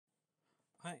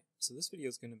So this video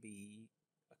is going to be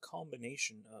a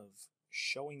combination of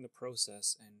showing the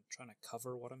process and trying to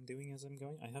cover what I'm doing as I'm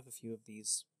going. I have a few of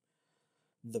these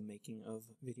the making of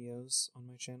videos on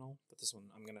my channel, but this one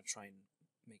I'm going to try and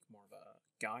make more of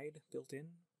a guide built in.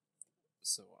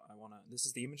 So this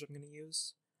is the image I'm going to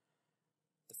use.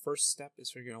 The first step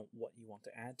is figuring out what you want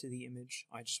to add to the image.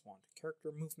 I just want character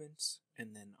movement,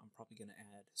 and then I'm probably going to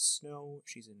add snow.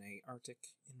 She's in a Arctic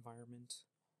environment.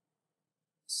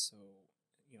 So,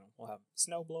 we'll have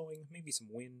snow blowing, maybe some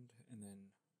wind, and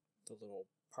then the little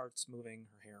parts moving,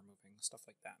 her hair moving, stuff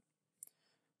like that.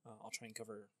 I'll try and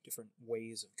cover different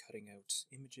ways of cutting out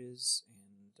images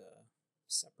and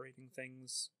separating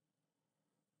things,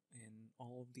 and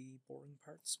all of the boring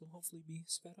parts will hopefully be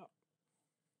sped up.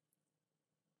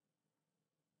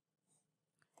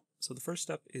 So the first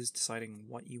step is deciding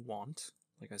what you want.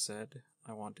 Like I said,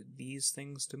 I want these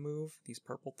things to move, these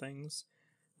purple things.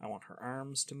 I want her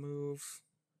arms to move.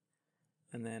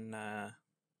 And then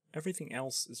everything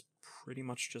else is pretty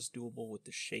much just doable with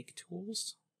the shake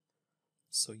tools.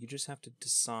 So you just have to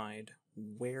decide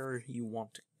where you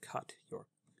want to cut your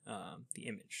the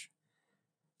image.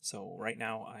 So right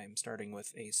now I'm starting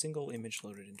with a single image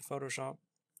loaded into Photoshop.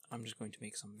 I'm just going to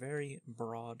make some very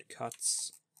broad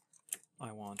cuts.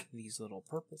 I want these little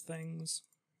purple things.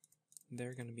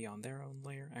 They're going to be on their own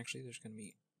layer. Actually, there's going to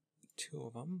be two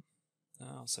of them.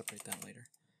 I'll separate that later.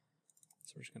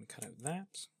 So we're just going to cut out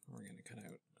that. We're going to cut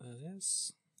out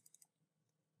this.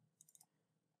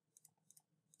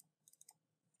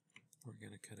 We're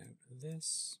going to cut out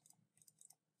this.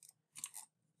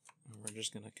 And we're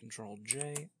just going to Control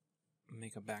J,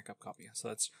 make a backup copy. So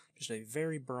that's just a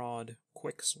very broad,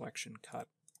 quick selection cut.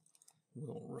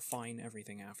 We'll refine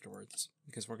everything afterwards,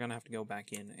 because we're going to have to go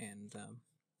back in and,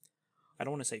 I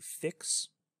don't want to say fix,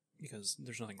 because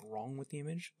there's nothing wrong with the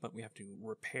image, but we have to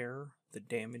repair the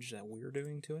damage that we're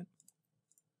doing to it.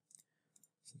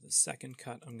 So the second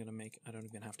cut I'm going to make, I don't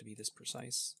even have to be this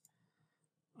precise.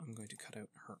 I'm going to cut out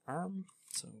her arm,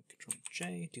 so Control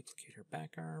J, duplicate her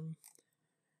back arm,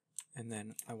 and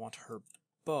then I want her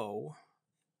bow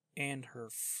and her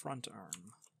front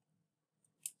arm.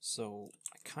 So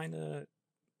I kind of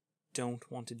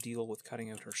don't want to deal with cutting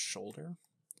out her shoulder.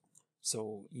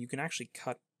 So you can actually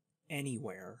cut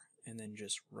anywhere and then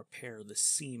just repair the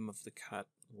seam of the cut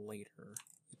later.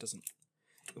 It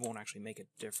won't actually make a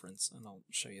difference, and I'll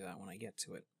show you that when I get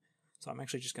to it. So I'm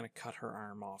actually just going to cut her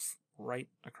arm off right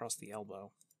across the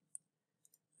elbow.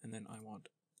 And then I want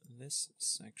this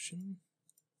section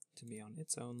to be on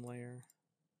its own layer.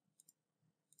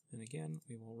 And again,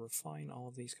 we will refine all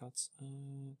of these cuts.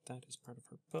 That is part of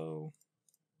her bow.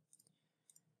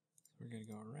 So we're going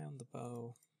to go around the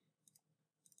bow.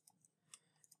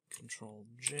 Control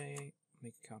J,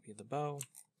 make a copy of the bow.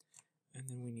 And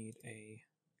then we need a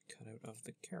cutout of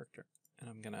the character. And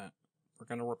we're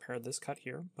going to repair this cut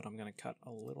here, but I'm going to cut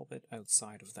a little bit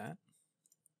outside of that,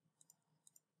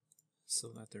 so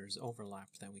that there's overlap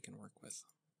that we can work with.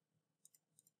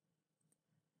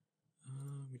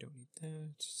 We don't need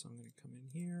that, so I'm going to come in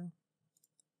here.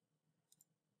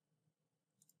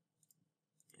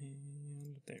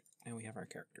 And there. Now we have our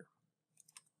character.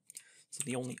 So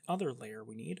the only other layer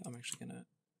we need, I'm actually going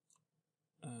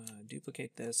to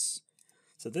duplicate this.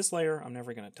 So this layer I'm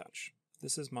never going to touch.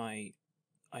 This is I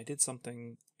did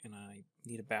something and I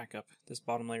need a backup. This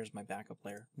bottom layer is my backup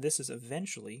layer. This is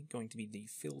eventually going to be the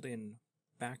filled in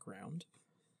background,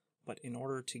 but in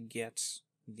order to get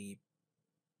the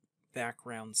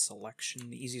background selection,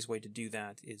 the easiest way to do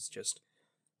that is just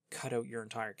cut out your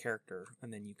entire character,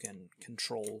 and then you can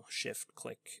Control Shift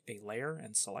click a layer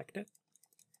and select it.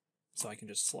 So I can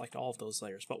just select all of those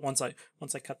layers, but once I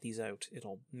cut these out,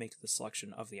 it'll make the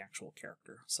selection of the actual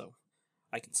character. So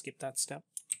I can skip that step,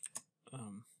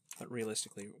 but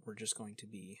realistically we're just going to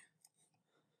be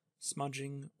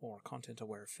smudging or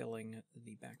content-aware filling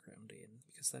the background in,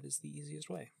 because that is the easiest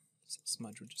way. So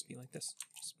smudge would just be like this.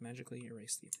 Just magically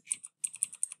erase the image.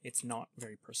 It's not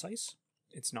very precise,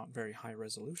 it's not very high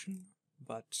resolution,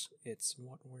 but it's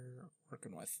what we're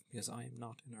working with, because I am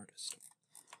not an artist.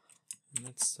 And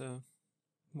that's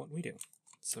what we do.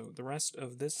 So the rest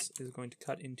of this is going to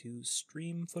cut into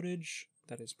stream footage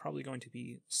that is probably going to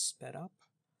be sped up,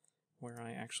 where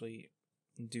I actually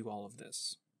do all of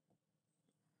this.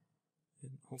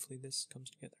 And hopefully this comes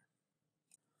together.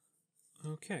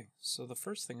 Okay, so the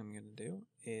first thing I'm going to do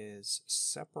is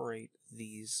separate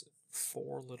these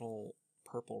 4 little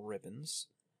purple ribbons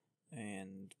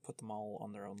and put them all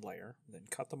on their own layer, then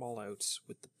cut them all out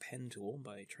with the pen tool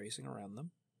by tracing around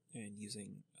them and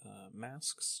using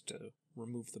masks to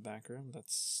remove the background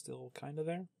that's still kind of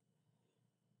there.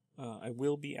 I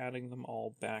will be adding them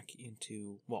all back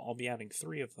into, well, I'll be adding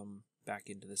 3 of them back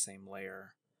into the same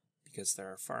layer because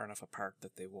they're far enough apart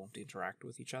that they won't interact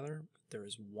with each other. There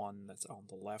is one that's on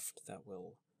the left that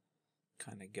will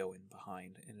kind of go in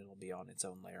behind and it'll be on its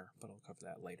own layer, but I'll cover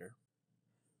that later.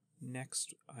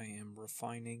 Next, I am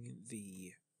refining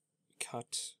the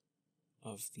cut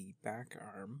of the back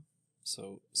arm.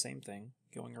 So same thing,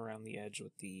 going around the edge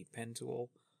with the pen tool.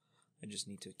 I just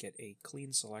need to get a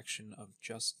clean selection of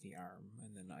just the arm,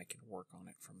 and then I can work on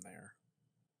it from there.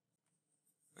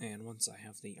 And once I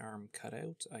have the arm cut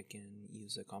out, I can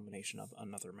use a combination of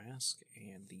another mask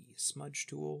and the smudge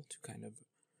tool to kind of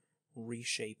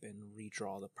reshape and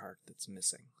redraw the part that's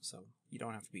missing. So you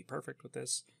don't have to be perfect with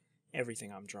this.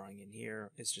 Everything I'm drawing in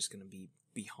here is just going to be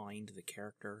behind the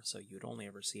character, so you'd only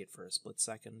ever see it for a split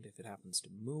second. If it happens to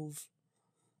move,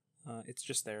 it's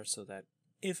just there so that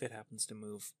if it happens to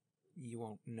move, you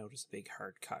won't notice a big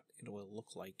hard cut. It will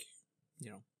look like,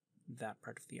 that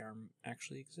part of the arm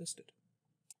actually existed.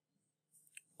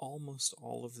 Almost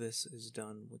all of this is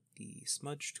done with the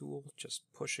smudge tool, just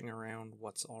pushing around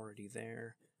what's already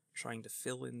there, trying to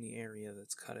fill in the area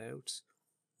that's cut out.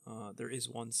 There is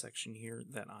one section here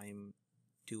that I'm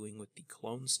doing with the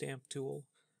clone stamp tool.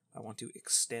 I want to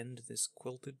extend this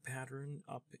quilted pattern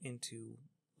up into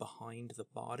behind the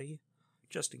body,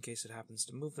 just in case it happens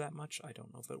to move that much. I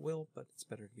don't know if it will, but it's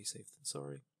better to be safe than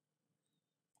sorry.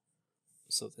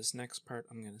 So this next part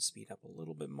I'm going to speed up a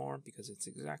little bit more because it's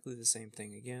exactly the same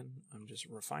thing again. I'm just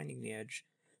refining the edge,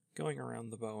 going around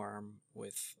the bow arm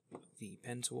with the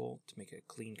pen tool to make a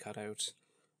clean cutout,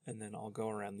 and then I'll go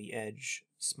around the edge,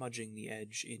 smudging the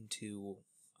edge into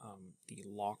the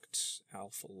locked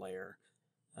alpha layer.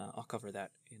 I'll cover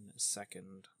that in a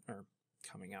second, or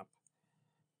coming up.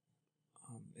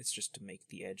 It's just to make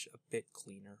the edge a bit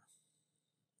cleaner.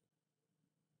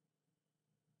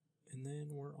 And then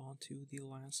we're on to the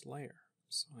last layer.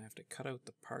 So I have to cut out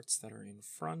the parts that are in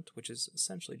front, which is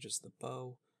essentially just the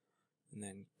bow, and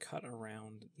then cut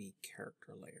around the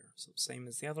character layer. So same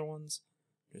as the other ones,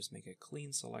 just make a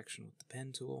clean selection with the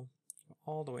pen tool, go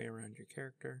all the way around your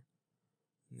character,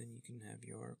 and then you can have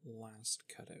your last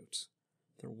cutout.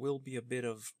 There will be a bit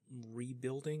of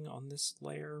rebuilding on this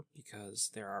layer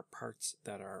because there are parts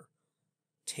that are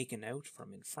taken out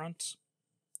from in front,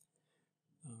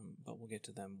 but we'll get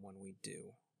to them when we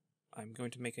do. I'm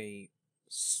going to make a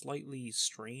slightly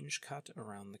strange cut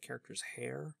around the character's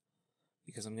hair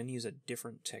because I'm going to use a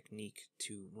different technique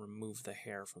to remove the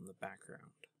hair from the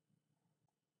background.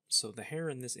 So the hair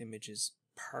in this image is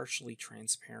partially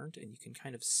transparent and you can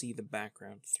kind of see the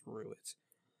background through it.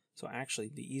 So actually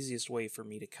the easiest way for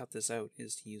me to cut this out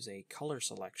is to use a color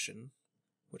selection,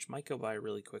 which might go by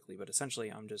really quickly, but essentially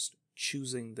I'm just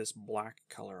choosing this black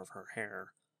color of her hair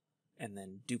and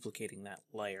then duplicating that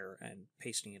layer and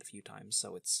pasting it a few times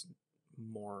so it's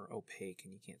more opaque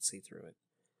and you can't see through it.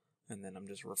 And then I'm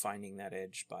just refining that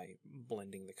edge by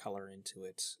blending the color into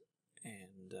it,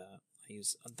 and I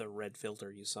use the red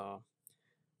filter you saw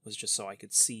was just so I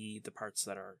could see the parts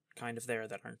that are kind of there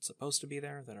that aren't supposed to be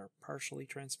there, that are partially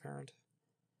transparent.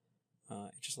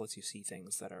 It just lets you see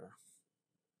things that are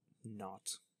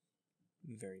not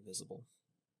very visible.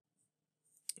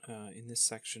 In this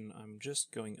section, I'm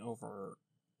just going over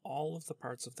all of the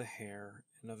parts of the hair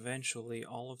and eventually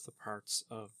all of the parts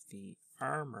of the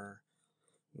armor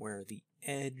where the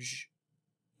edge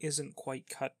isn't quite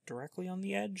cut directly on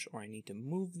the edge, or I need to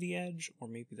move the edge, or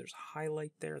maybe there's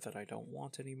highlight there that I don't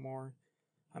want anymore.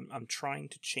 I'm trying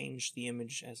to change the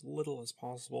image as little as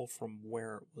possible from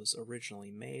where it was originally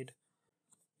made,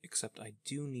 except I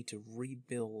do need to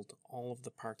rebuild all of the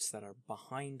parts that are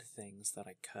behind things that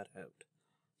I cut out.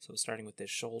 So starting with this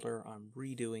shoulder, I'm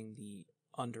redoing the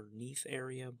underneath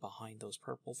area behind those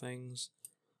purple things.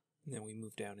 And then we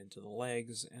move down into the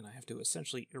legs, and I have to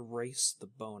essentially erase the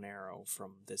bow and arrow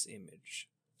from this image.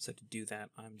 So to do that,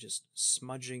 I'm just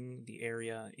smudging the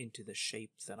area into the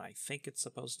shape that I think it's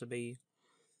supposed to be.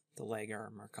 The leg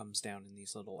armor comes down in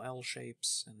these little L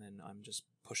shapes, and then I'm just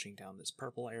pushing down this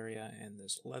purple area and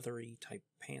this leathery type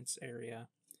pants area.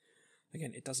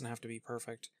 Again, it doesn't have to be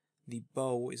perfect. The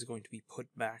bow is going to be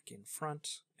put back in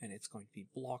front, and it's going to be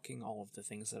blocking all of the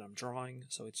things that I'm drawing,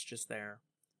 so it's just there.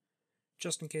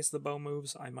 Just in case the bow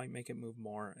moves, I might make it move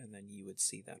more, and then you would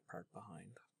see that part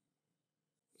behind.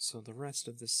 So the rest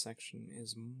of this section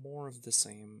is more of the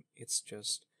same. It's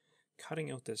just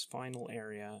cutting out this final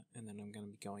area, and then I'm going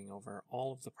to be going over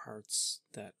all of the parts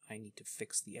that I need to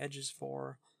fix the edges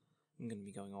for. I'm going to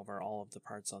be going over all of the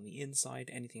parts on the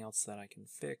inside, anything else that I can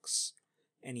fix,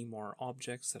 any more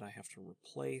objects that I have to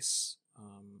replace.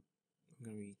 I'm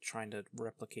going to be trying to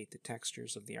replicate the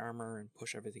textures of the armor and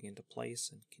push everything into place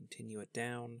and continue it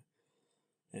down.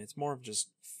 And it's more of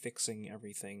just fixing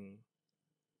everything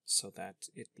so that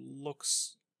it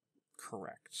looks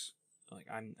correct. Like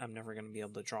I'm never going to be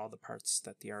able to draw the parts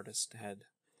that the artist had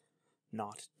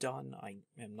not done. I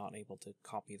am not able to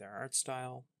copy their art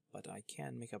style, but I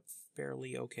can make a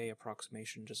fairly okay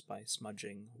approximation just by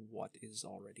smudging what is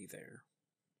already there.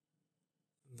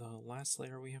 The last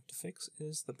layer we have to fix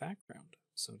is the background.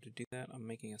 So to do that, I'm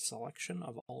making a selection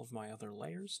of all of my other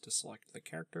layers to select the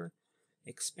character,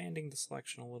 expanding the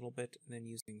selection a little bit, and then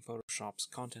using Photoshop's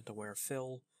content-aware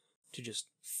fill to just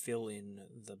fill in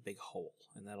the big hole.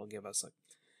 And that'll give us a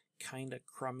kind of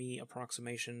crummy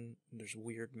approximation. There's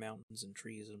weird mountains and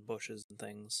trees and bushes and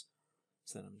things.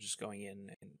 So then I'm just going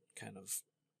in and kind of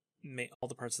make all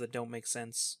the parts that don't make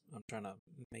sense. I'm trying to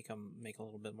make them make a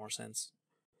little bit more sense.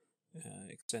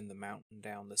 Extend the mountain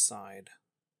down the side,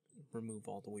 remove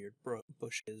all the weird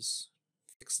bushes,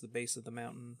 fix the base of the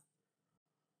mountain,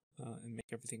 and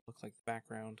make everything look like the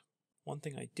background. One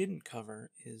thing I didn't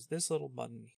cover is this little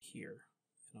button here,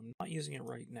 and I'm not using it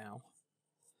right now,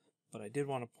 but I did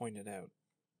want to point it out.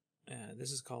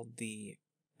 This is called the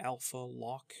alpha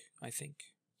lock, I think,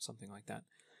 something like that.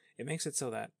 It makes it so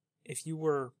that if you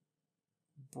were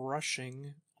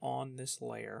brushing on this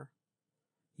layer,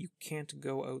 you can't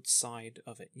go outside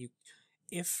of it.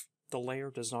 If the layer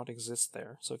does not exist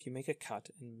there, so if you make a cut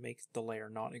and make the layer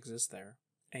not exist there,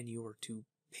 and you were to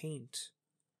paint,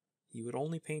 you would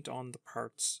only paint on the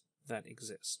parts that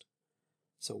exist.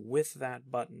 So with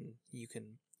that button, you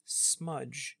can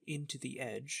smudge into the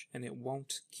edge, and it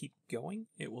won't keep going.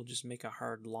 It will just make a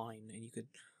hard line, and you could,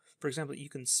 for example, you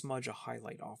can smudge a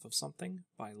highlight off of something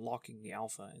by locking the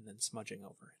alpha and then smudging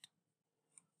over it.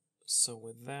 So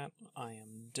with that, I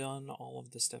am done all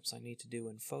of the steps I need to do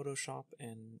in Photoshop,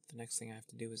 and the next thing I have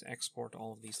to do is export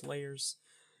all of these layers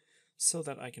so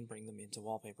that I can bring them into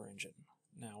Wallpaper Engine.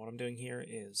 Now what I'm doing here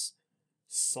is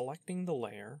selecting the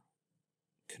layer,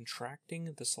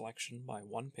 contracting the selection by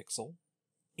 1 pixel,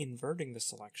 inverting the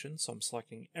selection, so I'm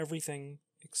selecting everything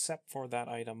except for that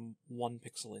item 1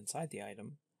 pixel inside the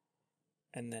item,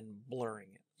 and then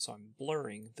blurring it. So I'm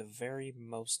blurring the very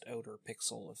most outer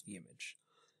pixel of the image.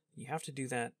 You have to do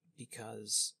that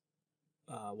because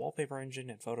Wallpaper Engine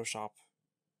and Photoshop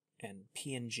and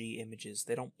PNG images,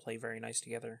 they don't play very nice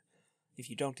together. If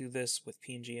you don't do this with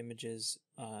PNG images,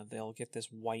 they'll get this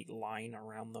white line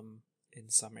around them in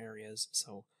some areas,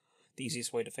 so the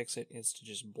easiest way to fix it is to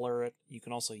just blur it. You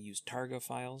can also use targa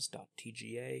files,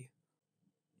 .tga,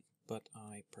 but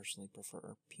I personally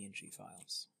prefer PNG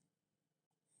files.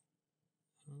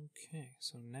 Okay,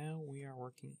 so now we are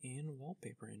working in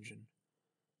Wallpaper Engine.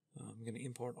 I'm going to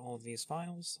import all of these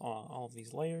files, all of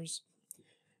these layers,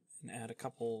 and add a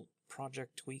couple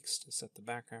project tweaks to set the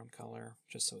background color,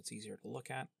 just so it's easier to look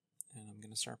at. And I'm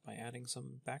going to start by adding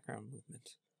some background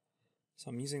movement. So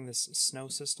I'm using this snow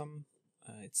system.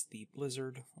 It's the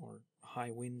blizzard or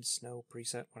high wind snow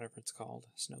preset, whatever it's called,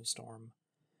 snowstorm.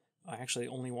 I actually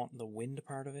only want the wind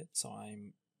part of it, so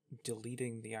I'm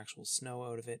deleting the actual snow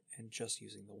out of it and just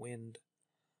using the wind.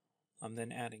 I'm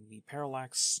then adding the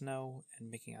parallax snow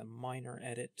and making a minor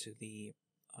edit to the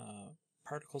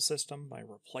particle system by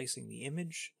replacing the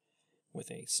image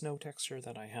with a snow texture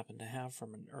that I happen to have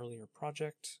from an earlier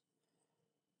project,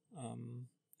 and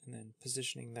then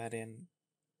positioning that in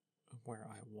where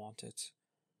I want it.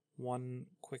 One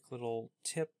quick little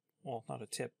tip, well, not a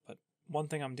tip, but one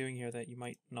thing I'm doing here that you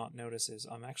might not notice is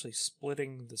I'm actually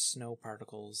splitting the snow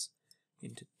particles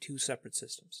into 2 separate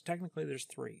systems. Technically there's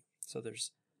 3. So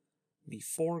there's the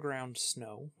foreground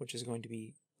snow, which is going to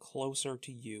be closer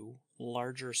to you,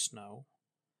 larger snow,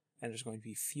 and there's going to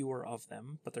be fewer of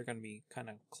them, but they're going to be kind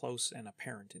of close and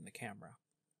apparent in the camera.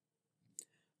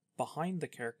 Behind the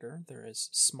character, there is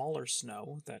smaller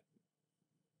snow that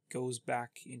goes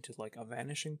back into like a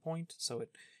vanishing point, so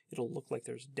it'll look like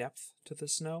there's depth to the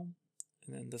snow.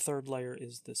 And then the third layer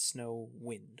is the snow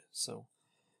wind. So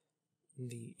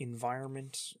the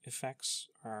environment effects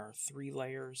are 3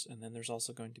 layers, and then there's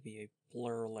also going to be a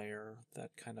blur layer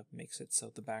that kind of makes it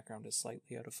so the background is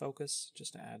slightly out of focus,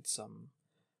 just to add some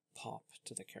pop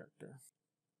to the character.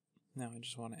 Now I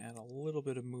just want to add a little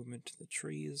bit of movement to the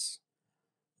trees.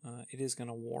 It is going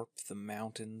to warp the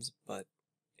mountains, but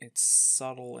it's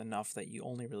subtle enough that you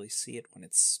only really see it when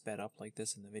it's sped up like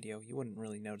this in the video. You wouldn't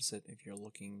really notice it if you're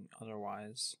looking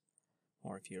otherwise,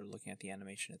 or if you're looking at the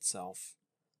animation itself.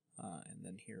 And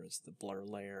then here is the blur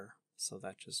layer, so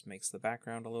that just makes the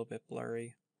background a little bit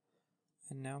blurry.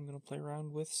 And now I'm going to play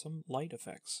around with some light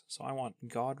effects. So I want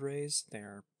God rays.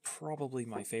 They're probably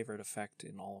my favorite effect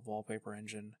in all of Wallpaper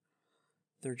Engine.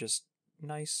 They're just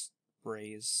nice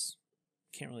rays.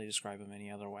 Can't really describe them any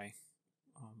other way.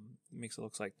 It makes it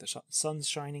look like the sun's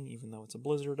shining even though it's a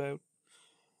blizzard out.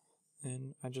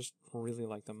 And I just really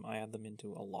like them. I add them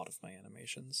into a lot of my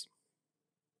animations.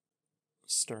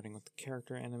 Starting with the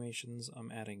character animations,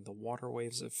 I'm adding the water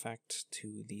waves effect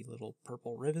to the little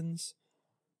purple ribbons.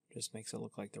 Just makes it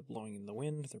look like they're blowing in the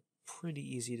wind. They're pretty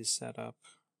easy to set up.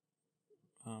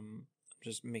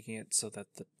 Just making it so that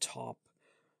the top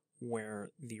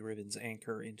where the ribbons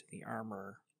anchor into the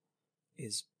armor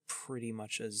is pretty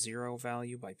much a 0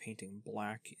 value by painting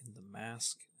black in the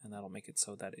mask, and that'll make it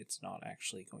so that it's not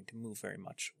actually going to move very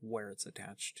much where it's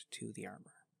attached to the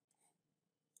armor.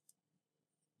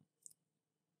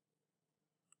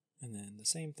 And then the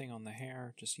same thing on the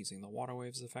hair, just using the water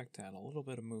waves effect to add a little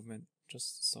bit of movement,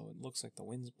 just so it looks like the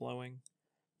wind's blowing,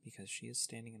 because she is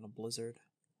standing in a blizzard.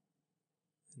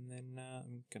 And then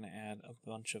I'm going to add a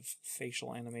bunch of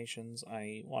facial animations.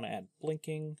 I want to add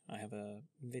blinking. I have a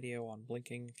video on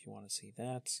blinking if you want to see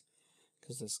that,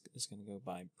 because this is going to go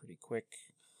by pretty quick.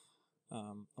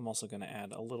 I'm also going to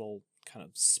add a little kind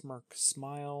of smirk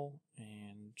smile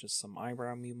and just some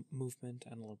eyebrow movement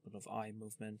and a little bit of eye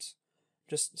movement.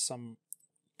 Just some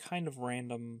kind of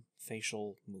random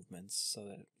facial movements so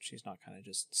that she's not kind of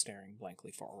just staring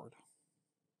blankly forward.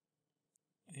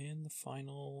 And the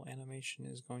final animation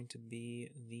is going to be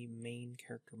the main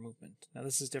character movement. Now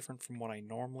this is different from what I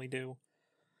normally do.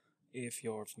 If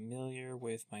you're familiar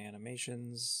with my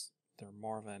animations, they're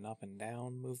more of an up and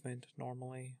down movement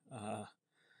normally.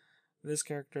 This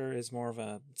character is more of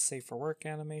a safe for work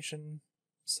animation,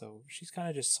 so she's kind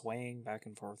of just swaying back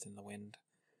and forth in the wind.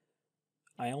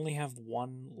 I only have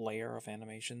one layer of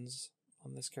animations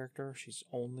on this character. She's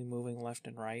only moving left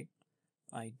and right.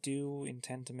 I do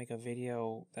intend to make a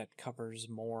video that covers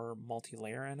more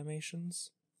multi-layer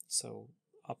animations, so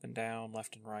up and down,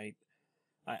 left and right.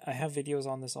 I have videos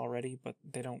on this already, but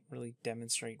they don't really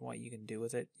demonstrate what you can do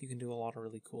with it. You can do a lot of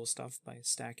really cool stuff by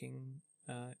stacking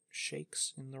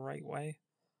shakes in the right way.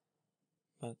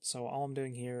 But so all I'm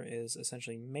doing here is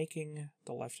essentially making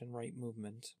the left and right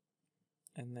movement,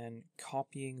 and then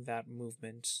copying that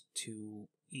movement to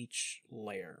each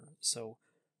layer. So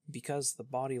because the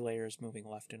body layer is moving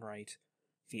left and right,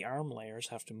 the arm layers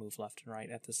have to move left and right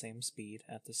at the same speed,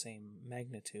 at the same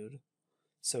magnitude.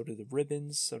 So do the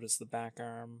ribbons, so does the back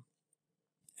arm.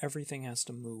 Everything has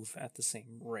to move at the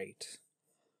same rate.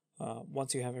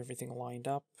 Once you have everything lined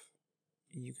up,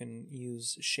 you can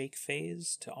use shake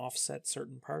phase to offset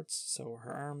certain parts. So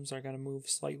her arms are going to move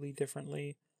slightly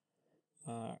differently.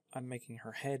 I'm making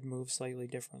her head move slightly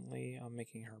differently. I'm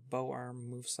making her bow arm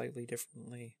move slightly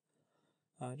differently.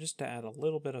 Just to add a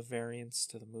little bit of variance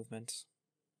to the movement.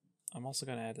 I'm also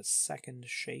going to add a second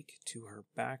shake to her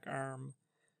back arm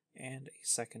and a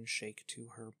second shake to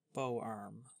her bow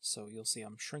arm. So you'll see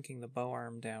I'm shrinking the bow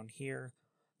arm down here.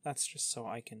 That's just so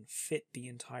I can fit the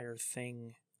entire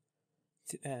thing.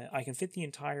 I can fit the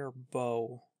entire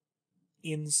bow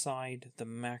inside the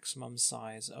maximum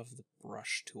size of the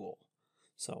brush tool.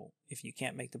 So if you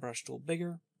can't make the brush tool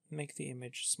bigger, make the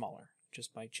image smaller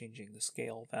just by changing the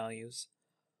scale values.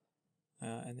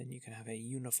 And then you can have a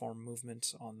uniform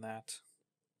movement on that.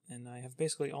 And I have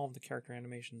basically all of the character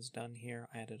animations done here.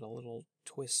 I added a little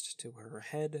twist to her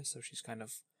head, so she's kind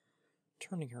of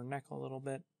turning her neck a little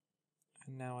bit.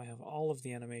 And now I have all of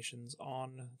the animations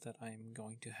on that I'm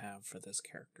going to have for this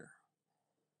character.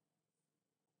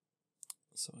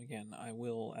 So again, I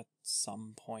will at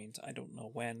some point, I don't know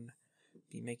when,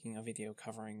 be making a video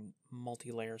covering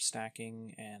multi-layer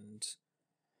stacking and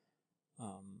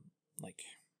like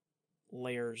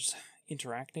layers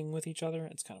interacting with each other.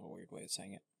 It's kind of a weird way of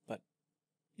saying it, but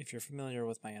if you're familiar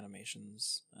with my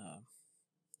animations,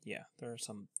 yeah, there are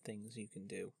some things you can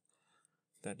do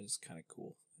that is kind of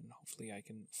cool, and hopefully I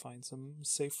can find some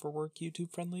safe for work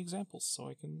YouTube friendly examples so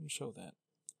I can show that.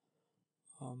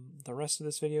 The rest of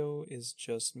this video is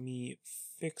just me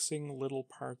fixing little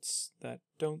parts that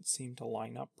don't seem to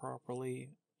line up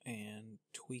properly and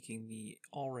tweaking the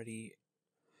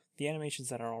animations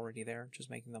that are already there,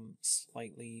 just making them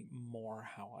slightly more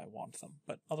how I want them.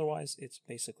 But otherwise, it's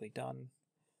basically done.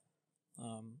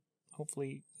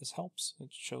 Hopefully this helps. It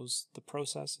shows the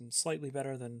process, and slightly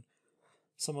better than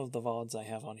some of the VODs I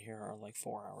have on here are like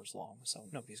 4 hours long, so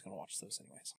nobody's going to watch those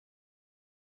anyways.